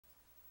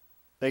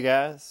Hey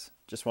guys,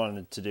 just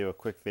wanted to do a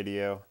quick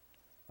video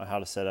on how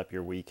to set up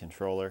your Wii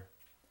controller.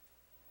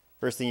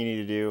 First thing you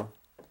need to do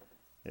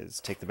is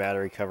take the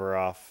battery cover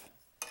off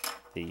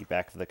the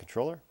back of the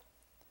controller,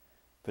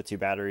 put two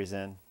batteries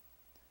in,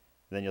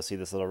 then you'll see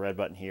this little red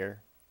button here.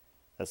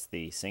 That's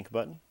the sync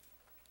button.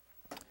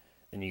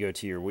 Then you go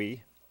to your Wii,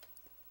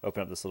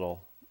 open up this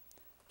little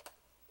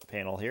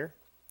panel here.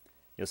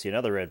 You'll see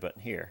another red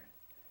button here.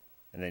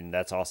 And then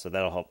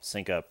that'll help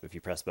sync up. If you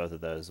press both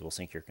of those, it will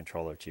sync your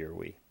controller to your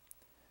Wii.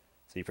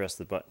 So you press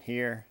the button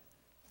here,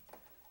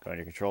 go on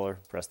your controller,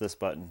 press this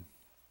button.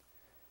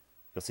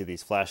 You'll see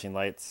these flashing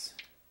lights,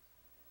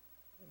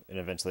 and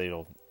eventually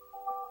it'll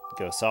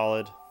go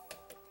solid.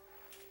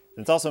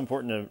 And it's also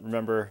important to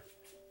remember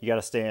you got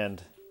to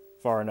stand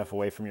far enough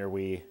away from your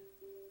Wii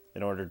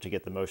in order to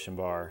get the motion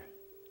bar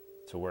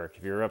to work.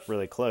 If you're up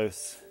really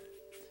close,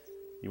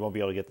 you won't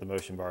be able to get the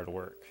motion bar to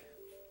work.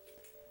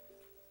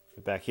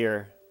 But back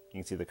here,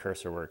 you can see the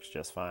cursor works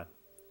just fine.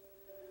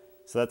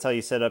 So that's how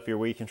you set up your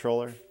Wii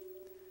controller.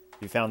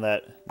 If you found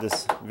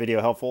this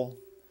video helpful,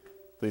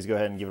 please go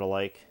ahead and give it a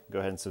like. Go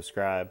ahead and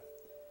subscribe.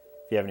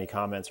 If you have any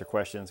comments or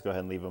questions, go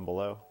ahead and leave them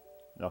below.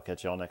 And I'll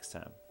catch you all next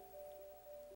time.